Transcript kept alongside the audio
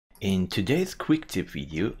In today's quick tip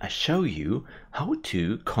video, I show you how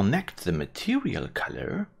to connect the material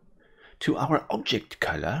color to our object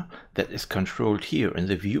color that is controlled here in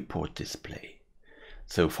the viewport display.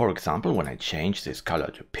 So for example, when I change this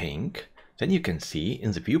color to pink, then you can see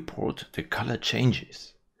in the viewport the color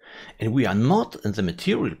changes. And we are not in the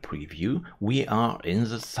material preview, we are in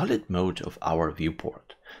the solid mode of our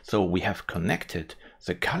viewport. So we have connected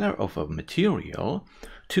the color of a material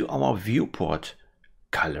to our viewport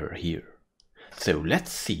color here. So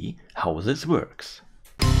let's see how this works.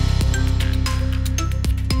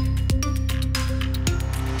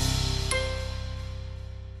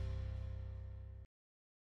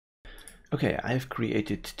 Okay, I've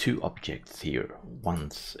created two objects here.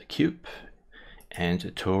 One's a cube and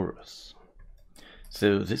a torus.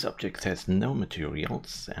 So this object has no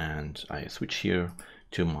materials, and I switch here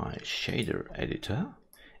to my shader editor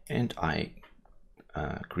and I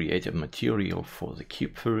create a material for the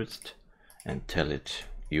cube first and tell it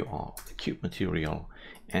you are the cube material,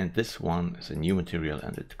 and this one is a new material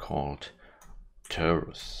and it's called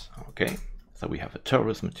torus. Okay, so we have a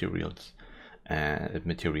torus material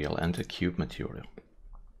and a cube material.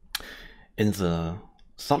 In the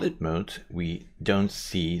solid mode we don't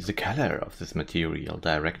see the color of this material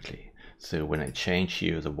directly, so when I change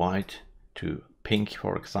here the white to pink,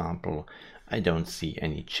 for example, I don't see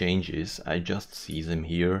any changes. I just see them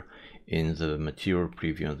here in the material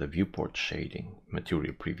preview and the viewport shading.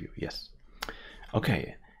 Material preview, yes.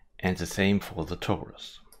 Okay, and the same for the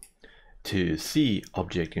torus. To see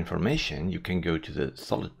object information, you can go to the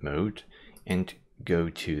solid mode and go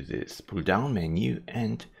to this pull down menu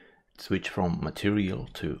and switch from material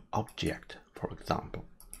to object, for example.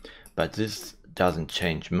 But this doesn't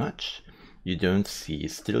change much. You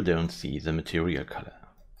still don't see the material color.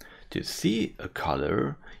 To see a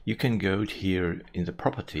color, you can go here in the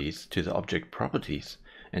properties to the object properties,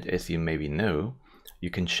 and as you maybe know, you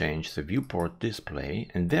can change the viewport display,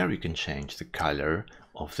 and there you can change the color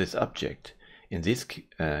of this object. In this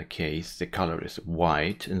case, the color is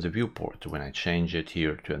white in the viewport. When I change it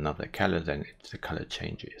here to another color, then the color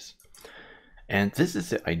changes. And this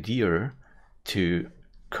is the idea, to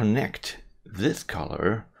connect this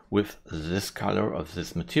color with this color of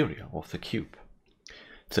this material, of the cube.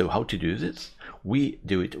 So how to do this? We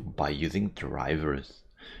do it by using drivers.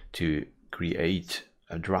 To create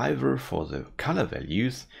a driver for the color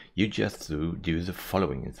values, you just do the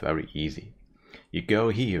following. It's very easy. You go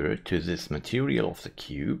here to this material of the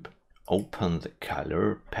cube, open the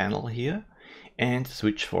color panel here, and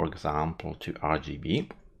switch, for example, to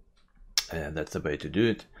RGB. That's the way to do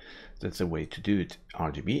it.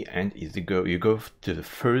 RGB, and you go to the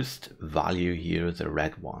first value here, the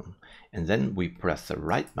red one, and then we press the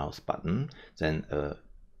right mouse button, then a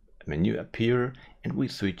menu appear, and we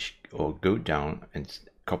switch or go down and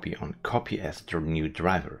copy as new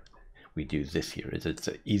driver. We do this here. It's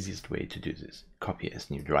the easiest way to do this. Copy as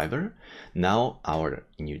new driver. Now our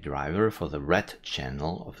new driver for the red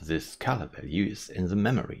channel of this color value is in the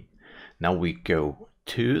memory. Now we go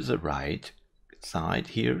to the right side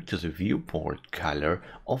here to the viewport color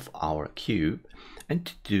of our cube, and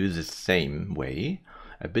to do the same way,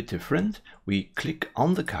 a bit different, we click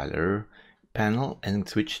on the color panel and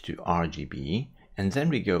switch to RGB, and then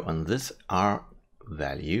we go on this R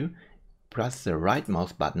value, press the right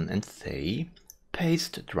mouse button and say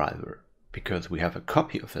paste driver, because we have a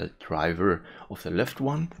copy of the driver of the left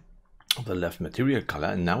one, of the left material color,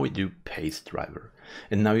 and now we do paste driver.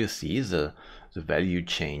 And now you see the value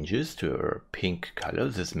changes to a pink color.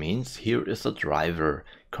 This means here is a driver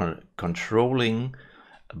controlling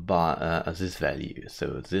by this value.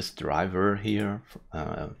 So this driver here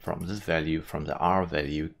from this value, from the R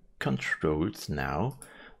value, controls now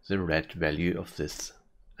the red value of this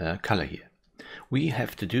color here. We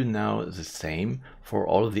have to do now the same for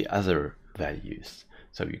all the other values.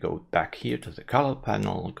 So you go back here to the color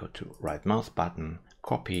panel, go to right mouse button,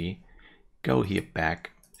 copy, go here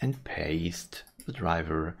back and paste the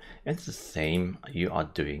driver, and the same you are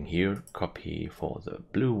doing here. Copy for the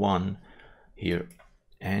blue one here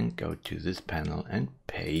and go to this panel and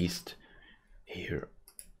paste here,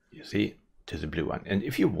 you see, to the blue one. And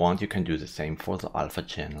if you want, you can do the same for the alpha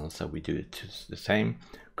channel. So we do it the same.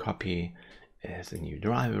 Copy as a new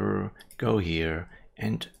driver, go here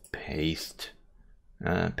and paste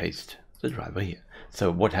the driver here.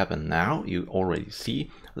 So what happened now, you already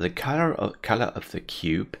see the color of the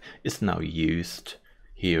cube is now used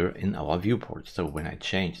here in our viewport. So when I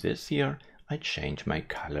change this here, I change my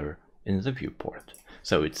color in the viewport.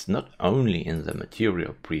 So it's not only in the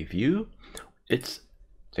material preview,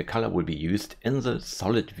 the color will be used in the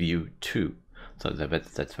solid view too. So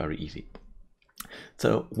that's very easy.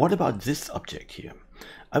 So what about this object here?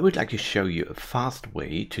 I would like to show you a fast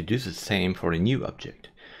way to do the same for a new object,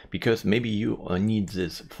 because maybe you need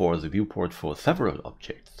this for the viewport for several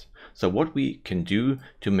objects. So what we can do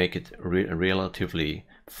to make it relatively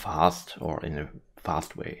fast, or in a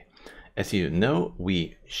fast way. As you know,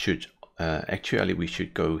 we should we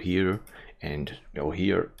should go here and go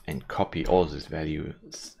here and copy all these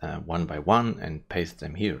values one by one and paste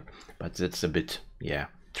them here. But that's a bit,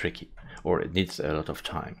 tricky, or it needs a lot of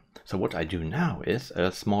time. So what I do now is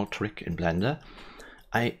a small trick in Blender.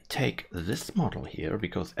 I take this model here,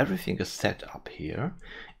 because everything is set up here,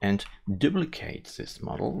 and duplicate this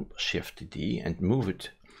model, Shift D, and move it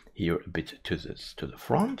here a bit to the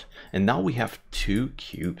front. And now we have two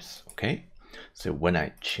cubes, okay? So when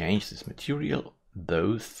I change this material,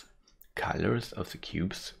 those colors of the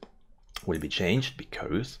cubes will be changed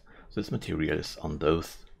because this material is on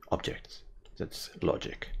those objects. That's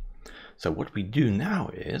logic. So what we do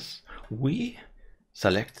now is we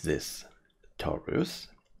select this torus,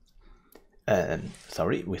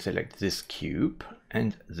 we select this cube,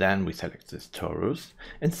 and then we select this torus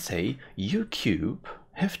and say your cube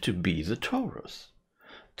have to be the torus.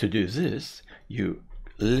 To do this, you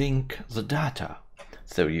link the data.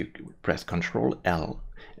 So you press Ctrl L,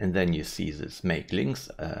 and then you see this Make Links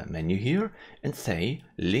menu here, and say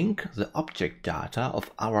link the object data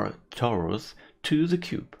of our torus to the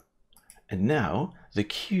cube. And now the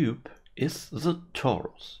cube is the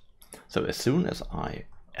torus. So as soon as I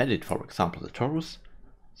edit, for example, the torus,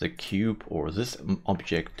 the cube or this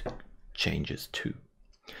object changes too.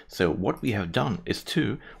 So what we have done is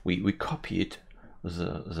we copied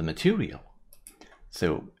the material.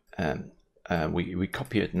 So we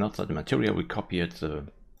copied not the material, we copied the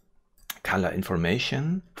color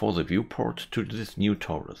information for the viewport to this new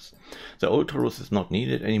torus. The old torus is not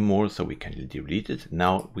needed anymore, so we can delete it.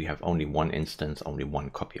 Now we have only one instance, only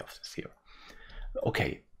one copy of this here.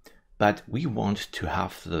 Okay, but we want to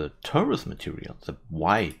have the torus material, the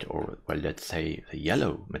white, or well, let's say the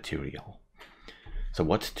yellow material. So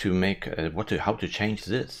how to change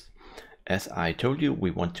this? As I told you,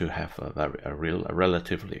 we want to have a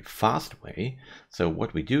relatively fast way. So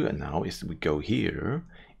what we do now is we go here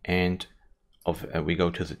and we go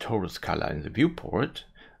to the torus color in the viewport,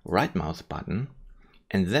 right mouse button,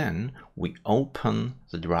 and then we open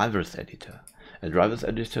the drivers editor. A drivers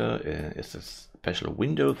editor is a special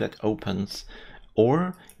window that opens,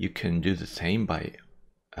 or you can do the same by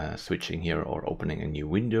switching here or opening a new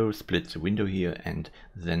window, split the window here and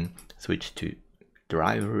then switch to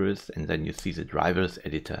drivers, and then you see the drivers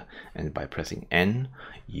editor, and by pressing N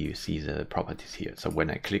you see the properties here. So when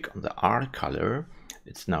I click on the R color,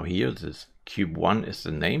 it's now here. This cube 1 is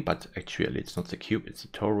the name, but actually it's not the cube, it's the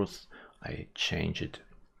torus. I change it,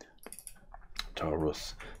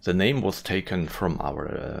 torus. The name was taken from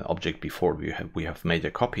our object before. We have made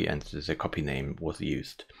a copy, and the copy name was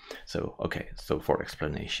used. So okay, so for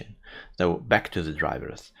explanation. So back to the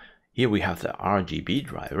drivers. Here we have the RGB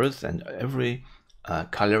drivers, and every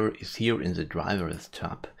color is here in the drivers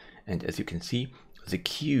tab. And as you can see, the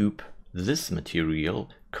cube, this material,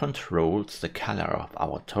 controls the color of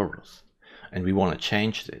our torus, and we want to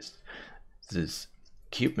change this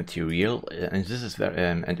cube material, and this is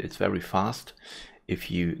it's very fast. If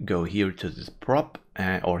you go here to this prop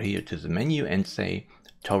or here to the menu and say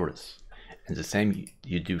torus, and the same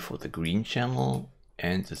you do for the green channel,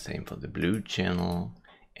 and the same for the blue channel,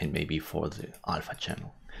 and maybe for the alpha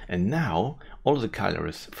channel. And now all the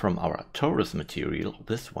colors from our torus material,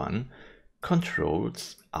 this one,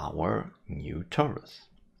 controls our new torus.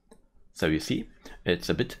 So you see, it's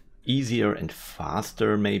a bit easier and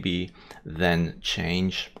faster maybe than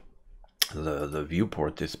change the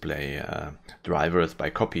viewport display drivers by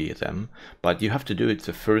copying them, but you have to do it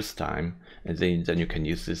the first time, and then you can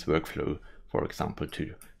use this workflow, for example,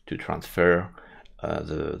 to transfer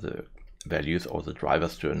the values or the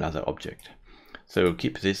drivers to another object. So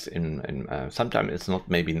keep this in sometimes it's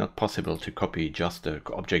maybe not possible to copy just the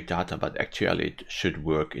object data, but actually it should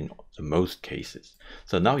work in the most cases.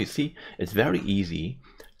 So now you see it's very easy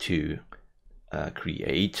to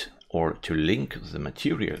create or to link the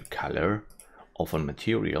material color of a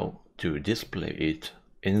material to display it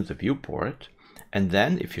in the viewport, and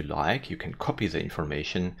then if you like you can copy the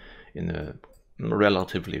information in a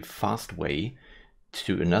relatively fast way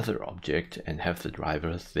to another object and have the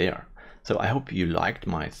drivers there. So I hope you liked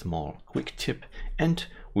my small quick tip, and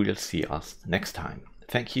we'll see us next time.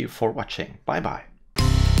 Thank you for watching. Bye bye.